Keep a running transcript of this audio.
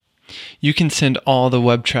You can send all the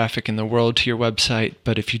web traffic in the world to your website,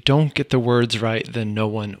 but if you don't get the words right, then no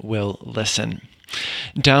one will listen.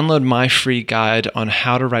 Download my free guide on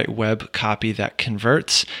how to write web copy that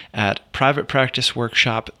converts at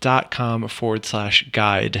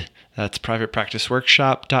privatepracticeworkshop.com/guide. That's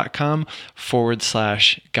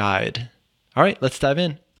privatepracticeworkshop.com/guide. All right, let's dive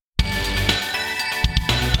in.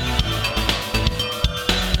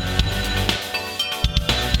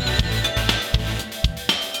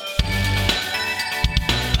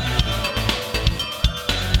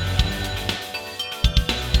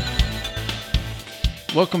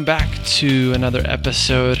 Welcome back to another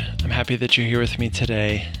episode. I'm happy that you're here with me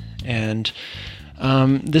today. And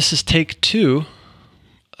this is take 2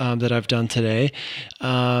 that I've done today,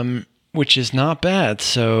 which is not bad.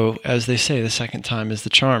 So as they say, the second time is the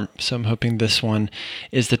charm. So I'm hoping this one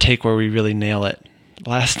is the take where we really nail it.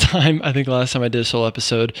 Last time I did a solo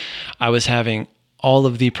episode, I was having all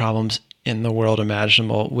of the problems in the world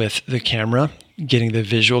imaginable with the camera, getting the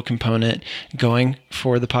visual component going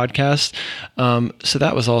for the podcast. So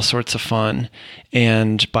that was all sorts of fun.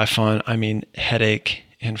 And by fun, I mean headache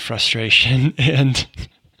and frustration and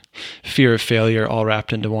fear of failure all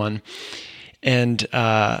wrapped into one. And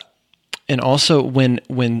also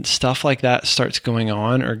when stuff like that starts going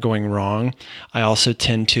on or going wrong, I also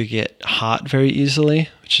tend to get hot very easily,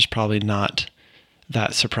 which is probably not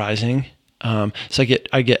that surprising. So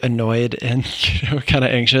I get annoyed and kind of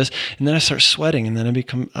anxious, and then I start sweating, and then I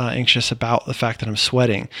become anxious about the fact that I'm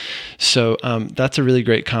sweating. So that's a really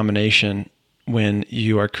great combination when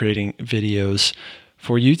you are creating videos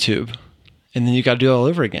for YouTube, and then you got to do it all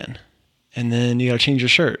over again, and then you got to change your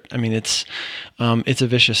shirt. I mean, it's a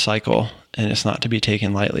vicious cycle, and it's not to be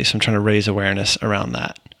taken lightly. So I'm trying to raise awareness around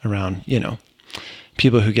that, around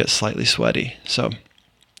people who get slightly sweaty. So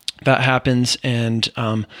that happens, and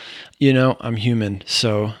I'm human,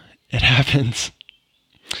 so it happens.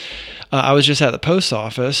 I was just at the post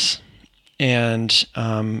office, and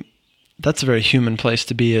that's a very human place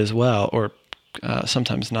to be as well, or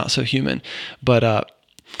sometimes not so human. But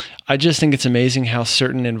I just think it's amazing how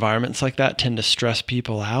certain environments like that tend to stress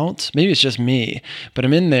people out. Maybe it's just me, but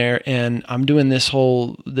I'm in there, and I'm doing this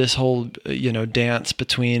whole dance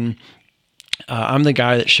between. I'm the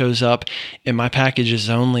guy that shows up and my package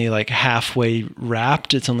is only like halfway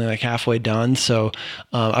wrapped. It's only like halfway done. So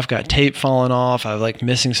I've got tape falling off. I'm like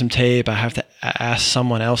missing some tape. I have to ask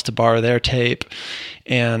someone else to borrow their tape.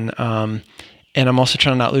 And I'm also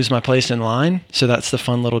trying to not lose my place in line. So that's the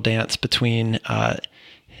fun little dance between,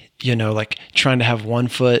 like trying to have one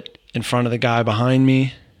foot in front of the guy behind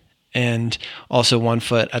me and also one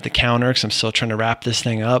foot at the counter because I'm still trying to wrap this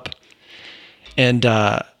thing up. And,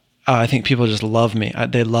 I think people just love me.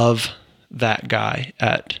 They love that guy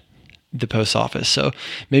at the post office. So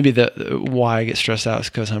maybe why I get stressed out is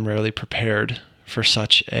because I'm rarely prepared for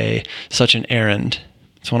such an errand.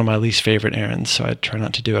 It's one of my least favorite errands, so I try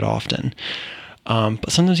not to do it often.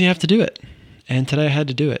 But sometimes you have to do it, and today I had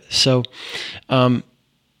to do it. So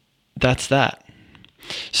that's that.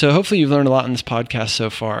 So hopefully you've learned a lot in this podcast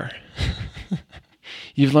so far.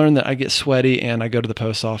 You've learned that I get sweaty and I go to the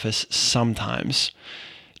post office sometimes.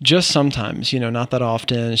 Just sometimes, not that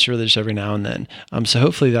often. It's really just every now and then. So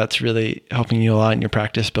hopefully that's really helping you a lot in your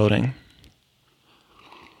practice building.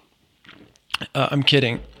 I'm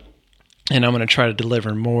kidding. And I'm going to try to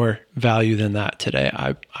deliver more value than that today.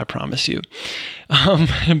 I promise you.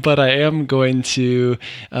 But I am going to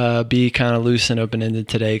be kind of loose and open-ended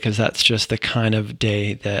today because that's just the kind of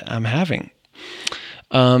day that I'm having.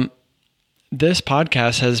 This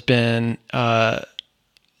podcast has been a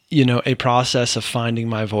process of finding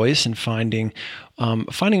my voice and finding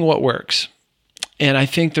what works. And I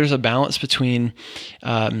think there's a balance between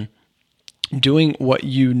doing what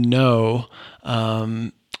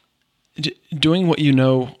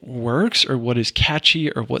works, or what is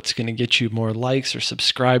catchy, or what's going to get you more likes or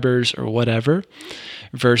subscribers or whatever,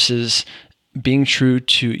 versus being true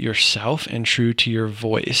to yourself and true to your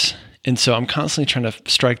voice. And so I'm constantly trying to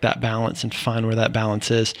strike that balance and find where that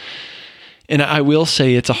balance is. And I will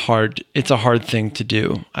say it's a hard thing to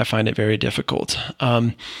do. I find it very difficult.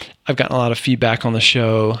 I've gotten a lot of feedback on the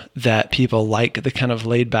show that people like the kind of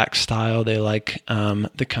laid back style. They like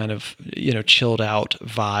the kind of chilled out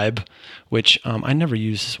vibe, which I never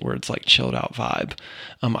use words like chilled out vibe.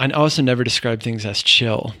 I also never describe things as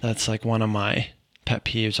chill. That's like one of my pet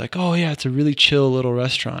peeves. Like, oh yeah, it's a really chill little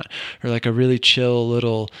restaurant, or like a really chill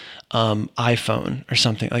little iPhone or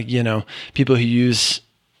something. Like people who use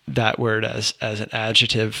that word as an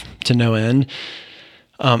adjective to no end.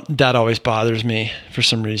 That always bothers me for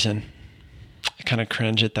some reason. I kind of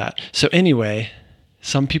cringe at that. So anyway,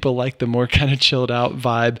 Some people like the more kind of chilled out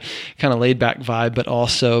vibe, kind of laid back vibe, but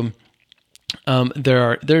also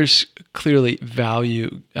there's clearly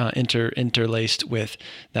value interlaced with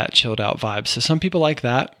that chilled out vibe. So some people like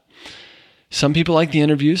that. Some people like the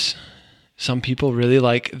interviews. Some people really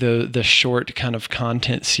like the short kind of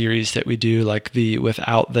content series that we do, like the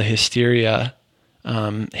Without the Hysteria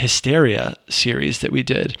series that we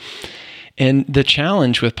did. And the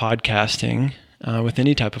challenge with podcasting, with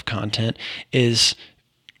any type of content, is,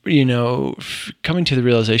 coming to the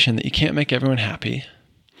realization that you can't make everyone happy,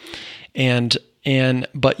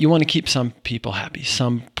 but you want to keep some people happy,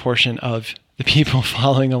 some portion of the people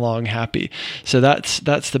following along happy. So that's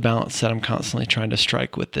the balance that I'm constantly trying to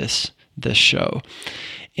strike with this show.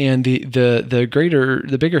 And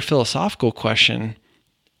the bigger philosophical question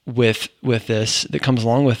with this that comes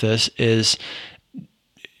along with this is,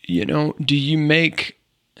 do you make...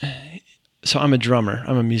 So I'm a drummer.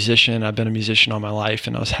 I'm a musician. I've been a musician all my life.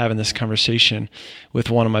 And I was having this conversation with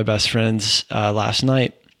one of my best friends last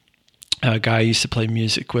night, a guy I used to play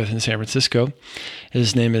music with in San Francisco.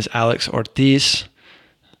 His name is Alex Ortiz.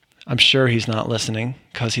 I'm sure he's not listening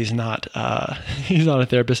because he's not a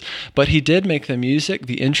therapist. But he did make the music,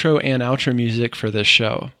 the intro and outro music for this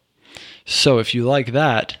show. So if you like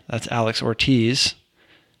that, that's Alex Ortiz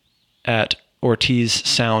at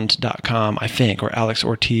ortizsound.com, I think, or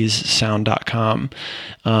alexortizsound.com.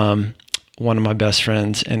 One of my best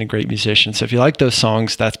friends and a great musician. So if you like those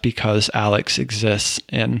songs, that's because Alex exists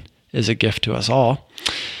and is a gift to us all.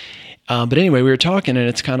 But anyway, we were talking, and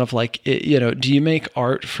it's kind of like, do you make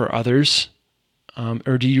art for others?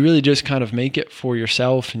 Or do you really just kind of make it for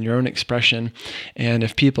yourself and your own expression? And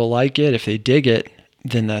if people like it, if they dig it,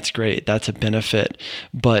 then that's great. That's a benefit.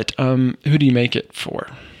 But who do you make it for?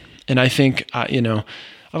 And I think, I've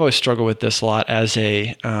always struggled with this a lot as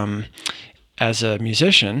a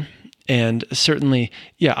musician. And certainly,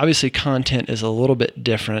 obviously content is a little bit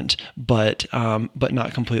different, but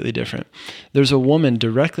not completely different. There's a woman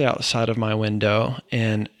directly outside of my window,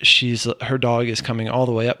 and her dog is coming all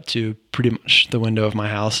the way up to pretty much the window of my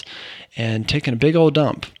house and taking a big old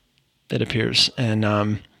dump, it appears.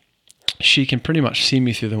 And she can pretty much see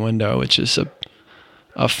me through the window, which is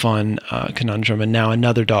a fun conundrum. And now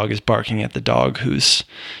another dog is barking at the dog who's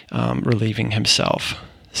relieving himself.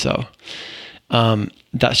 So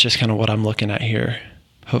that's just kind of what I'm looking at here.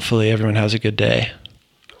 Hopefully everyone has a good day,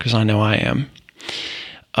 because I know I am.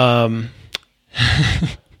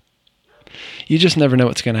 You just never know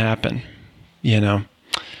what's going to happen,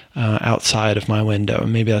 outside of my window.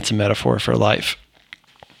 Maybe that's a metaphor for life.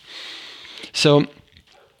 So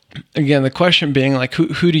again, the question being like,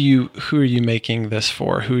 who are you making this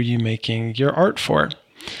for? Who are you making your art for?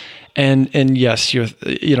 And yes,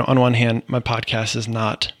 on one hand, my podcast is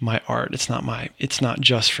not my art. It's not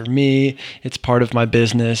just for me. It's part of my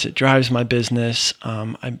business. It drives my business.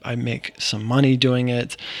 I make some money doing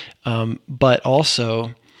it. But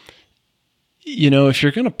also, if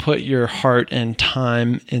you're going to put your heart and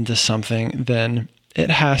time into something, then it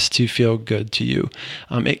has to feel good to you.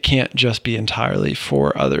 It can't just be entirely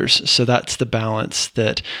for others. So that's the balance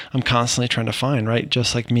that I'm constantly trying to find, right?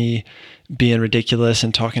 Just like me being ridiculous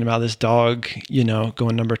and talking about this dog,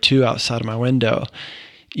 going number 2 outside of my window.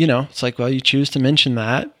 It's like, well, you choose to mention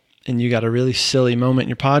that, and you got a really silly moment in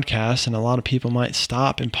your podcast, and a lot of people might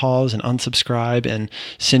stop and pause and unsubscribe and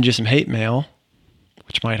send you some hate mail,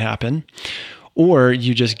 which might happen. Or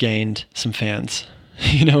you just gained some fans,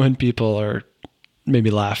 and people are maybe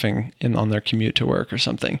laughing on their commute to work or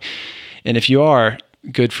something. And if you are,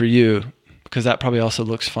 good for you, because that probably also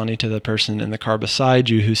looks funny to the person in the car beside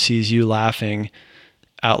you who sees you laughing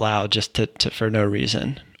out loud just for no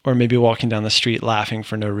reason, or maybe walking down the street laughing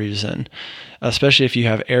for no reason, especially if you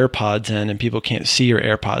have AirPods in and people can't see your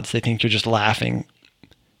AirPods. They think you're just laughing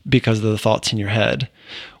because of the thoughts in your head,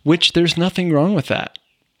 which there's nothing wrong with that.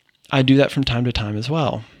 I do that from time to time as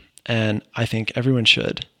well, and I think everyone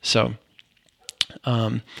should. So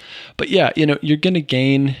but yeah, you're going to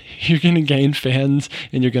gain fans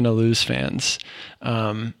and you're going to lose fans.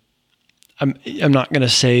 I'm not going to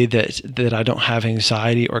say that I don't have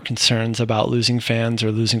anxiety or concerns about losing fans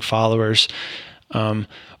or losing followers.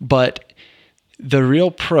 But the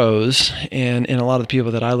real pros, and a lot of the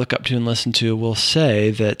people that I look up to and listen to will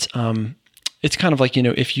say that, it's kind of like,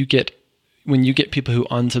 when you get people who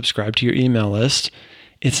unsubscribe to your email list,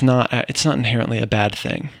 it's not inherently a bad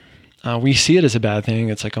thing. We see it as a bad thing.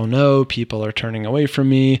 It's like, oh no, people are turning away from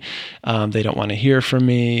me. They don't want to hear from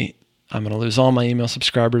me. I'm going to lose all my email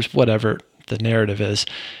subscribers, whatever the narrative is.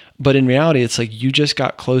 But in reality, it's like you just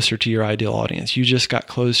got closer to your ideal audience. You just got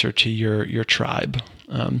closer to your tribe,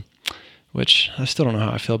 which I still don't know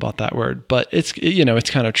how I feel about that word, but it's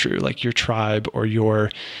kind of true. Like your tribe or your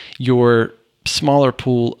smaller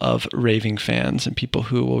pool of raving fans and people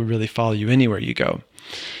who will really follow you anywhere you go.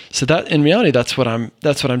 So that in reality, that's what I'm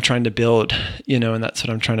trying to build, and that's what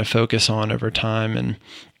I'm trying to focus on over time. And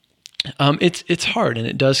it's hard, and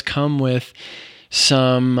it does come with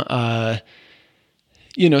some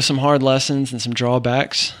some hard lessons and some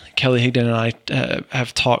drawbacks. Kelly Higdon and I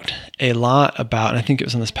have talked a lot about, and I think it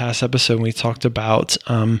was in this past episode when we talked about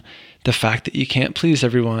the fact that you can't please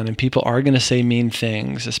everyone, and people are going to say mean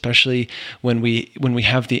things, especially when we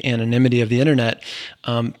have the anonymity of the internet.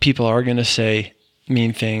 People are going to say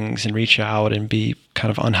mean things and reach out and be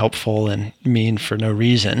kind of unhelpful and mean for no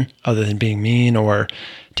reason other than being mean or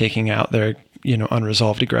taking out their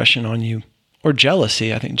unresolved aggression on you. Or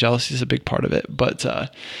jealousy. I think jealousy is a big part of it, but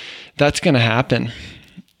that's going to happen.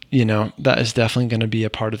 That is definitely going to be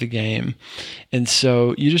a part of the game. And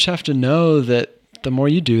so you just have to know that the more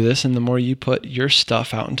you do this and the more you put your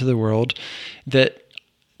stuff out into the world, that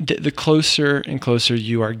the closer and closer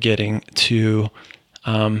you are getting to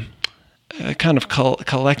kind of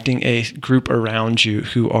collecting a group around you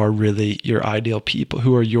who are really your ideal people,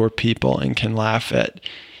 who are your people and can laugh at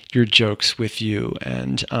your jokes with you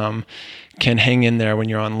and can hang in there when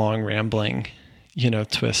you're on long rambling,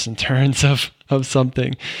 twists and turns of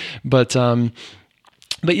something. But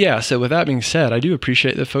yeah, so with that being said, I do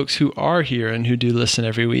appreciate the folks who are here and who do listen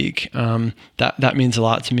every week. That means a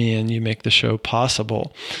lot to me, and you make the show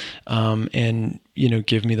possible, and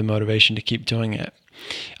give me the motivation to keep doing it.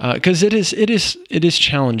 Because it is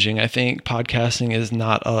challenging. I think podcasting is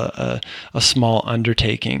not a small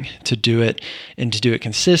undertaking to do it, and to do it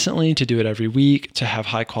consistently, to do it every week, to have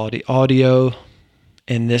high quality audio.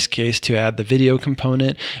 In this case, to add the video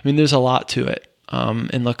component. I mean, there's a lot to it.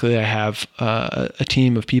 And luckily, I have a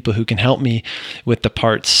team of people who can help me with the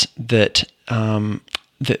parts that I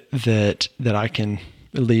can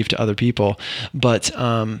leave to other people. But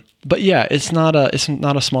yeah, it's not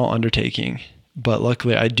a small undertaking. But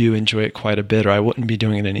luckily, I do enjoy it quite a bit, or I wouldn't be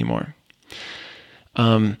doing it anymore.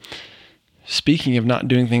 Speaking of not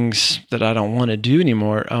doing things that I don't want to do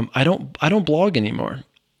anymore, I don't blog anymore.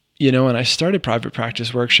 And I started Private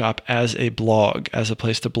Practice Workshop as a blog, as a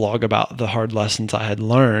place to blog about the hard lessons I had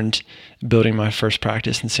learned building my first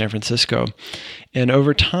practice in San Francisco. And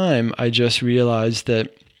over time, I just realized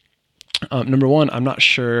that, number one, I'm not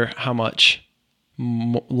sure how much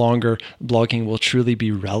longer blogging will truly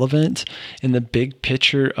be relevant in the big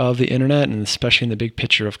picture of the internet, and especially in the big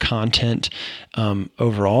picture of content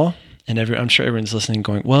overall. And I'm sure everyone's listening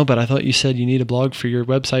going, well, but I thought you said you need a blog for your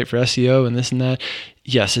website for SEO and this and that.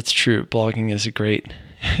 Yes, it's true. Blogging is a great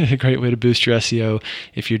way to boost your SEO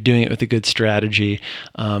if you're doing it with a good strategy.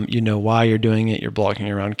 You know why you're doing it. You're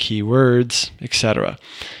blogging around keywords, etc.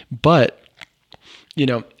 But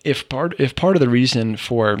if part of the reason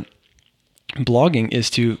for blogging is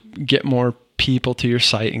to get more people to your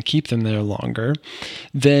site and keep them there longer,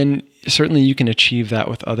 then certainly you can achieve that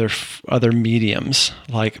with other mediums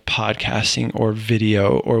like podcasting or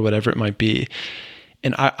video or whatever it might be.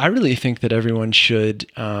 And I really think that everyone should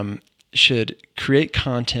create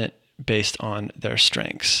content based on their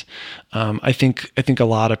strengths. I think a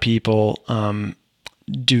lot of people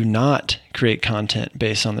do not create content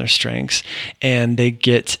based on their strengths, and they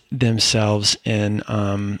get themselves in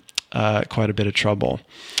quite a bit of trouble.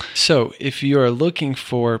 So if you are looking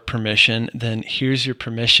for permission, then here's your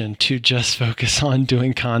permission to just focus on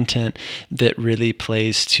doing content that really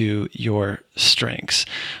plays to your strengths.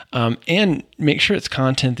 And make sure it's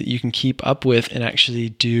content that you can keep up with and actually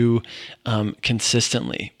do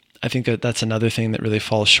consistently. I think that's another thing that really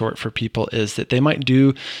falls short for people, is that they might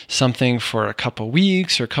do something for a couple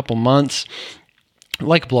weeks or a couple months,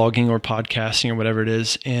 like blogging or podcasting or whatever it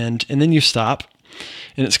is, and then you stop.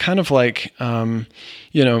 And it's kind of like, it's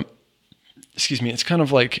kind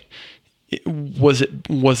of like, was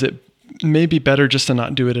it maybe better just to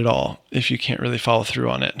not do it at all if you can't really follow through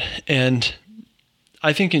on it? And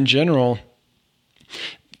I think in general,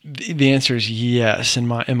 the answer is yes. In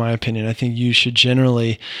my opinion, I think you should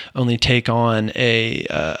generally only take on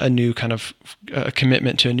a new kind of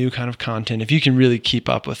commitment to a new kind of content if you can really keep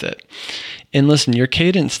up with it. And listen, your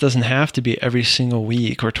cadence doesn't have to be every single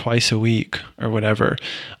week or twice a week or whatever.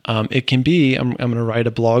 It can be, I'm going to write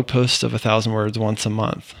a blog post of 1,000 words once a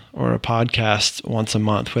month, or a podcast once a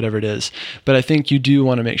month, whatever it is. But I think you do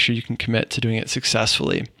want to make sure you can commit to doing it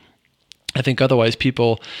successfully. I think otherwise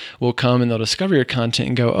people will come and they'll discover your content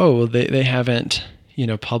and go, oh, well, they haven't,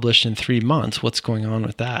 published in 3 months. What's going on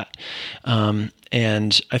with that?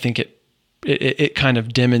 And I think it kind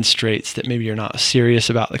of demonstrates that maybe you're not serious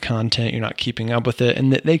about the content, you're not keeping up with it,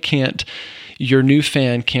 and that your new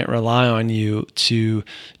fan can't rely on you to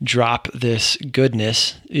drop this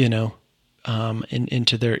goodness,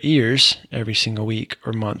 into their ears every single week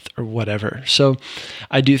or month or whatever. So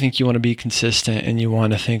I do think you want to be consistent, and you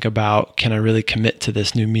want to think about, can I really commit to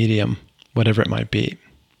this new medium, whatever it might be?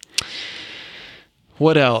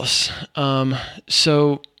 What else?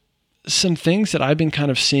 So some things that I've been kind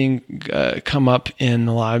of seeing come up in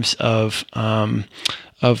the lives of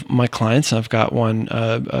my clients. I've got one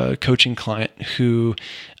coaching client who,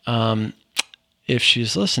 if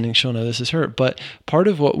she's listening, she'll know this is her. But part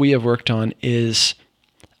of what we have worked on is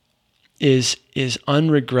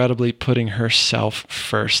unregrettably putting herself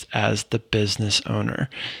first as the business owner,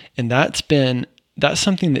 and that's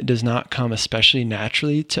something that does not come especially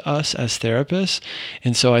naturally to us as therapists.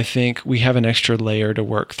 And so I think we have an extra layer to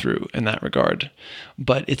work through in that regard.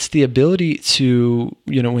 But it's the ability to,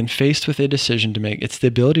 when faced with a decision to make, it's the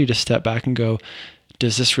ability to step back and go,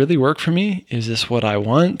 does this really work for me? Is this what I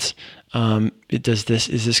want? Is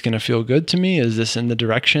this going to feel good to me? Is this in the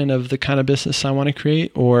direction of the kind of business I want to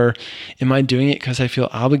create? Or am I doing it because I feel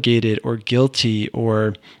obligated or guilty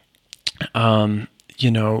or,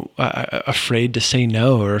 afraid to say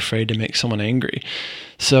no or afraid to make someone angry?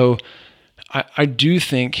 So I do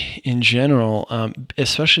think in general,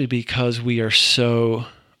 especially because we are so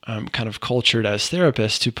kind of cultured as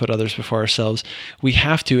therapists to put others before ourselves, we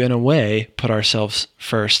have to, in a way, put ourselves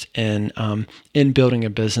first in building a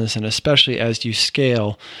business. And especially as you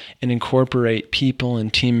scale and incorporate people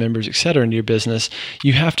and team members, et cetera, into your business,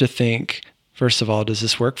 you have to think, first of all, does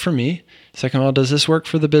this work for me? Second of all, does this work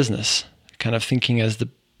for the business? Kind of thinking of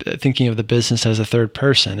the business as a third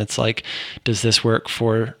person. It's like, does this work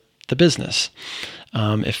for the business?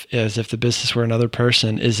 If the business were another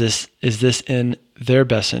person, is this in their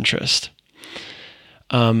best interest?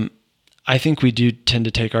 I think we do tend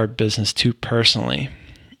to take our business too personally,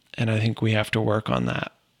 and I think we have to work on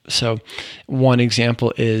that. So one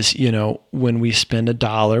example is, when we spend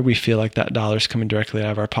 $1, we feel like that dollar is coming directly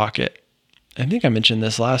out of our pocket. I think I mentioned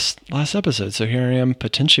this last episode, so here I am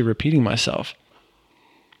potentially repeating myself.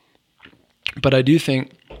 But I do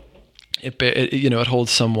think it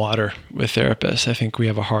holds some water with therapists. I think we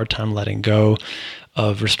have a hard time letting go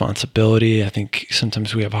of responsibility. I think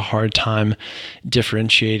sometimes we have a hard time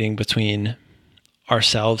differentiating between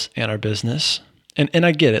ourselves and our business. And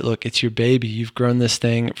I get it. Look, it's your baby. You've grown this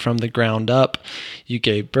thing from the ground up. You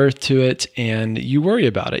gave birth to it, and you worry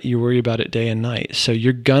about it. You worry about it day and night. So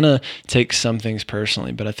you're going to take some things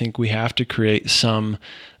personally, but I think we have to create some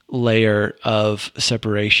layer of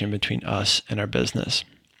separation between us and our business.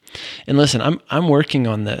 And listen, I'm working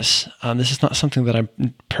on this. This is not something that I'm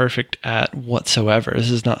perfect at whatsoever.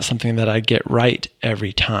 This is not something that I get right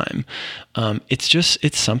every time.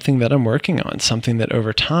 It's something that I'm working on, something that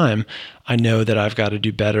over time I know that I've got to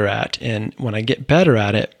do better at. And when I get better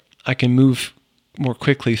at it, I can move more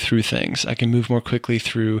quickly through things. I can move more quickly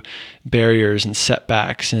through barriers and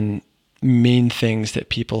setbacks and mean things that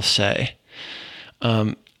people say.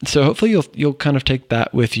 So hopefully you'll kind of take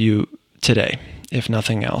that with you today. If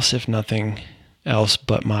nothing else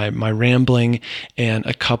but my rambling and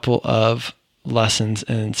a couple of lessons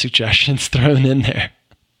and suggestions thrown in there.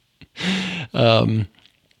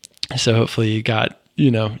 So hopefully you got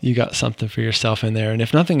something for yourself in there. And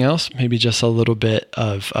if nothing else, maybe just a little bit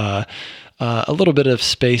of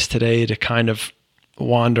space today to kind of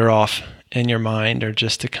wander off in your mind, or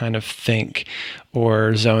just to kind of think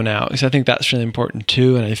or zone out. Because I think that's really important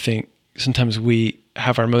too. And I think sometimes we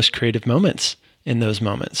have our most creative moments in those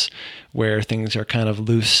moments where things are kind of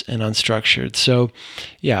loose and unstructured. So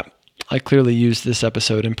yeah, I clearly used this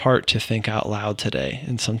episode in part to think out loud today.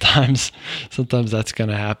 And sometimes that's going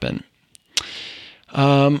to happen.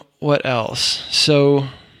 What else? So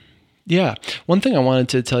yeah, one thing I wanted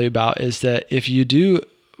to tell you about is that if you do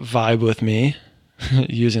vibe with me,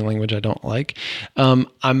 using language I don't like, I'm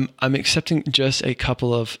accepting just a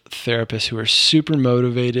couple of therapists who are super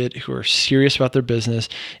motivated, who are serious about their business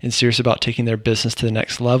and serious about taking their business to the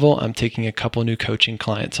next level. I'm taking a couple new coaching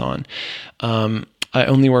clients on. I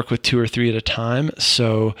only work with 2 or 3 at a time.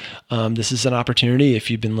 So this is an opportunity.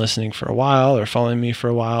 If you've been listening for a while or following me for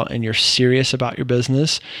a while and you're serious about your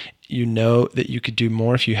business, you know that you could do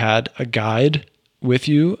more if you had a guide with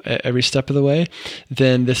you at every step of the way,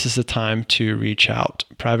 then this is the time to reach out.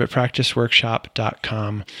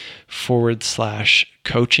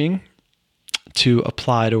 privatepracticeworkshop.com/coaching to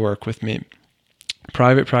apply to work with me.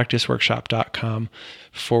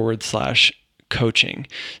 privatepracticeworkshop.com/coaching. coaching.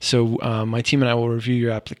 So my team and I will review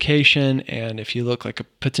your application, and if you look like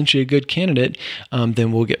potentially a good candidate,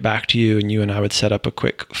 then we'll get back to you, and you and I would set up a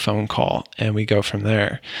quick phone call, and we go from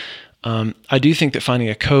there. I do think that finding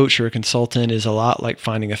a coach or a consultant is a lot like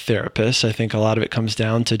finding a therapist. I think a lot of it comes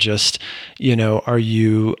down to just, do you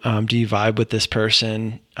vibe with this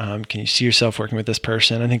person? Can you see yourself working with this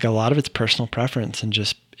person? I think a lot of it's personal preference and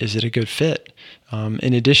just, is it a good fit?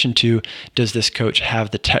 In addition to, does this coach have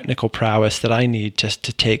the technical prowess that I need just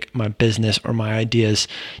to take my business or my ideas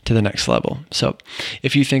to the next level? So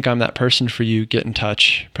if you think I'm that person for you, get in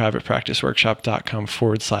touch,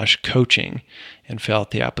 privatepracticeworkshop.com/coaching, and fill out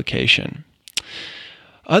the application.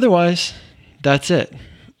 Otherwise, that's it.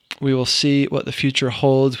 We will see what the future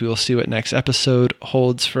holds. We will see what next episode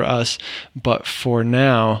holds for us. But for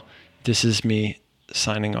now, this is me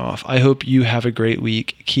signing off. I hope you have a great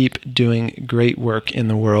week. Keep doing great work in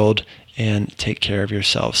the world and take care of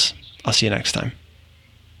yourselves. I'll see you next time.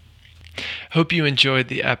 Hope you enjoyed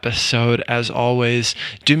the episode. As always,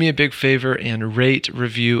 do me a big favor and rate,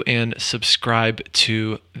 review, and subscribe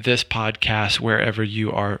to this podcast wherever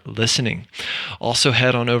you are listening. Also,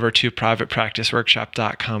 head on over to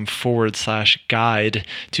privatepracticeworkshop.com/guide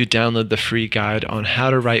to download the free guide on how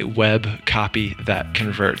to write web copy that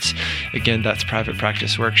converts. Again, that's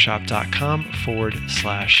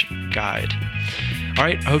privatepracticeworkshop.com/guide. All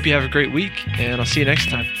right, I hope you have a great week, and I'll see you next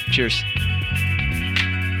time. Cheers.